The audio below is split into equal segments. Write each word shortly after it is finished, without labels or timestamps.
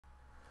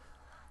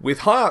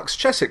With HIARCS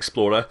Chess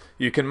Explorer,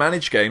 you can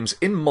manage games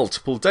in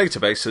multiple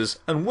databases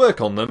and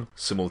work on them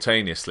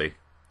simultaneously.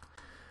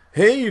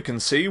 Here you can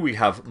see we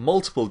have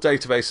multiple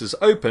databases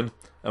open,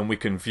 and we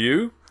can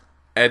view,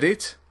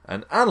 edit,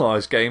 and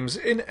analyze games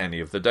in any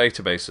of the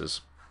databases.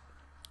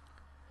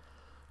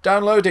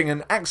 Downloading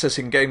and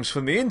accessing games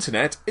from the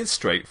internet is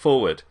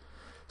straightforward.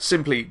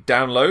 Simply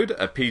download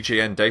a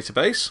PGN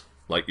database,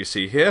 like you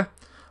see here,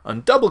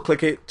 and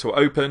double-click it to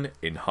open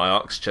in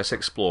HIARCS Chess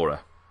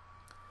Explorer.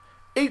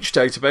 Each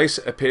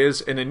database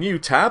appears in a new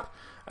tab,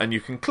 and you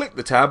can click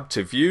the tab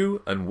to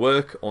view and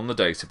work on the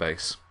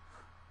database.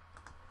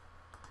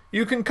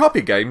 You can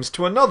copy games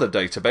to another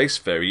database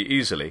very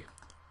easily.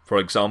 For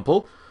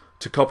example,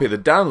 to copy the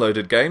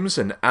downloaded games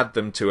and add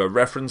them to a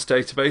reference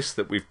database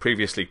that we've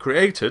previously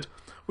created,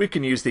 we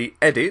can use the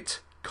Edit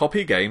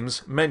Copy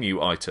Games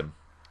menu item.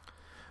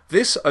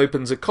 This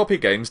opens a Copy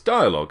Games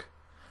dialog,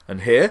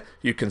 and here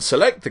you can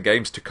select the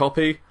games to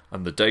copy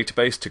and the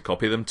database to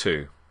copy them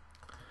to.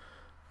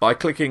 By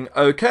clicking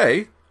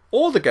OK,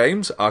 all the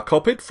games are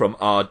copied from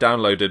our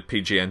downloaded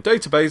PGN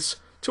database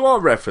to our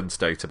reference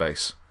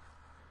database.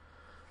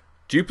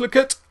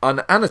 Duplicate,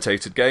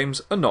 unannotated games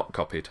are not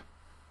copied.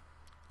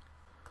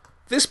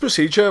 This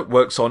procedure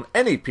works on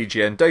any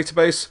PGN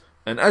database,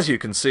 and as you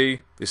can see,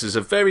 this is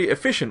a very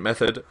efficient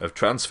method of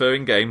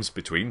transferring games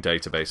between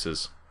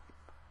databases.